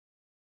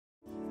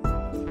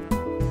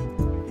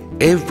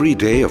Every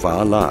day of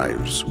our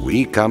lives,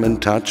 we come in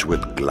touch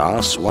with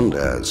glass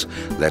wonders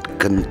that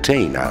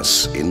contain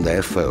us in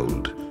their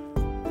fold,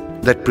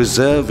 that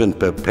preserve and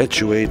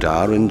perpetuate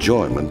our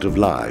enjoyment of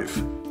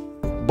life.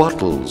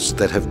 Bottles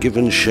that have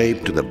given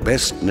shape to the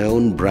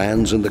best-known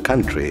brands in the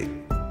country,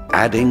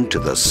 adding to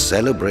the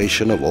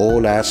celebration of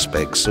all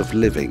aspects of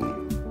living.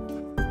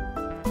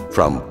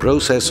 From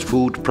processed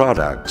food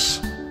products,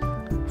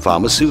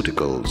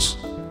 pharmaceuticals,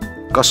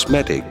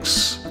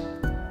 cosmetics,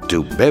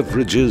 to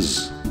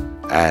beverages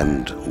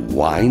and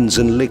wines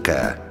and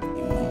liquor.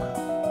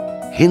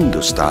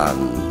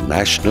 Hindustan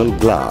National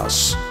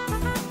Glass.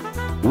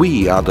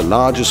 We are the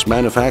largest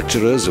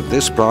manufacturers of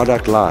this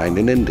product line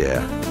in India,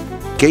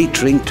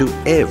 catering to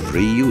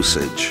every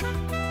usage.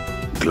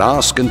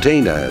 Glass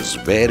containers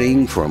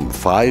varying from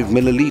 5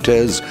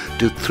 milliliters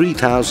to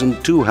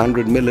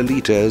 3,200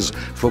 milliliters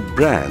for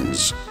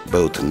brands,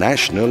 both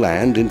national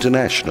and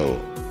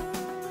international.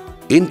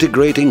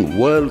 Integrating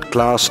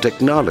world-class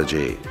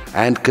technology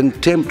and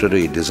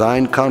contemporary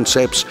design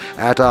concepts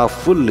at our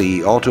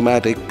fully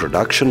automatic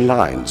production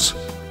lines.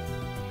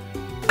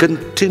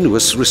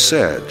 Continuous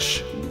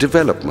research,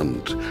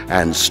 development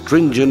and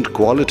stringent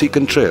quality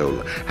control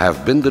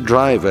have been the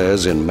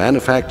drivers in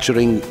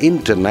manufacturing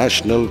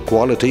international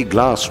quality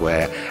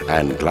glassware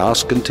and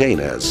glass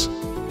containers.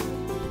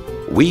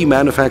 We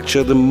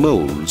manufacture the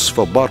molds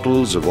for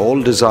bottles of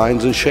all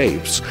designs and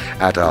shapes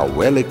at our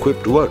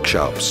well-equipped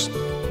workshops.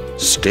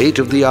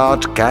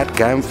 State-of-the-art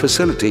CAD/CAM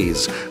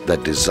facilities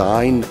that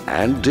design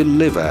and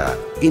deliver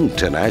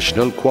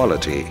international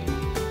quality.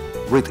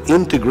 With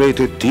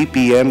integrated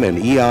TPM and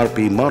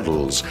ERP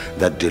models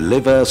that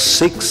deliver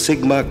Six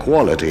Sigma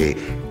quality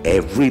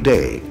every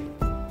day.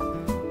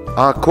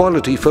 Our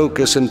quality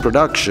focus in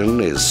production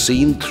is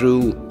seen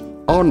through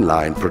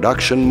online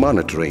production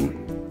monitoring,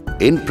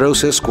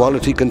 in-process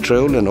quality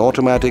control and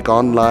automatic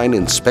online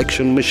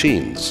inspection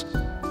machines,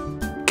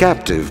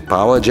 captive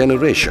power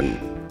generation.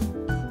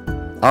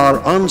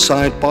 Our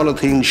on-site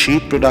polythene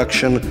sheet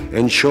production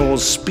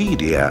ensures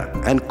speedier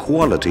and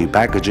quality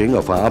packaging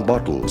of our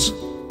bottles.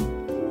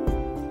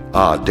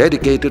 Our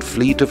dedicated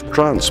fleet of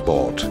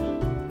transport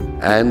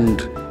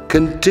and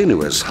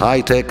continuous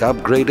high-tech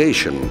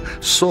upgradation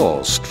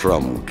sourced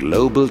from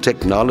global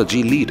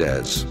technology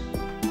leaders.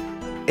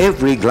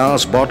 Every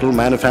glass bottle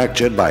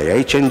manufactured by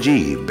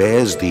HNG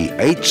bears the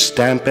H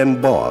stamp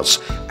emboss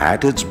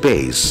at its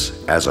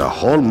base as a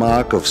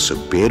hallmark of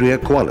superior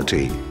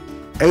quality.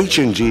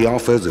 HNG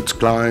offers its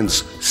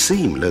clients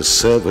seamless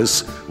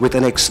service with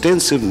an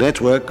extensive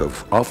network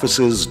of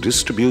offices,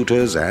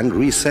 distributors and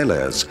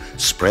resellers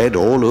spread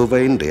all over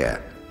India.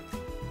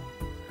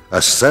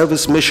 A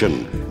service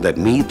mission that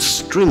meets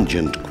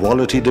stringent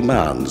quality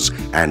demands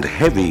and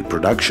heavy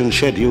production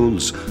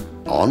schedules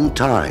on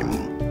time,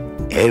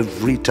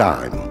 every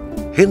time.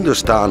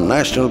 Hindustan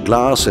National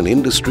Glass and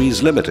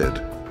Industries Limited,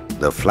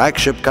 the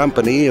flagship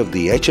company of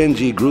the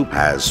HNG Group,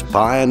 has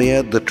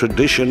pioneered the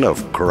tradition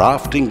of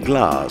crafting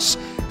glass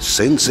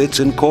since its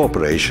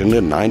incorporation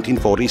in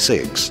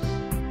 1946.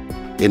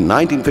 In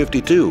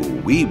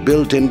 1952, we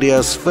built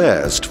India's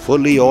first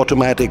fully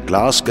automatic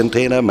glass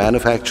container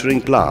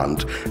manufacturing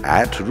plant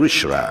at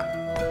Rishra,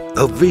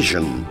 a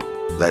vision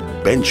that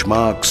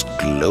benchmarks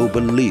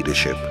global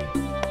leadership,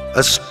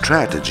 a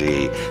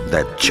strategy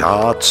that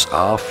charts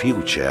our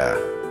future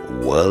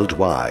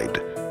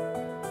worldwide.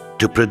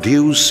 To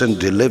produce and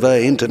deliver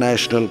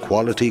international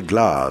quality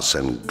glass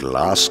and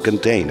glass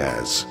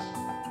containers.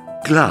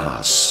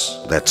 Glass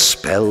that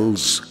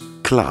spells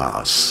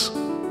class.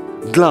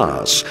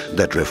 Glass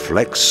that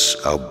reflects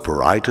a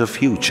brighter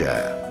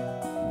future.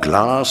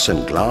 Glass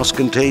and glass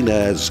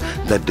containers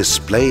that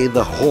display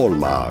the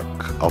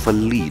hallmark of a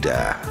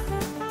leader.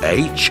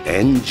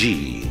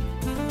 HNG,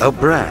 a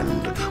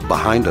brand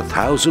behind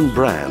 1,000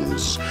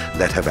 brands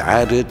that have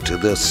added to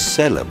the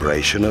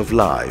celebration of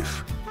life.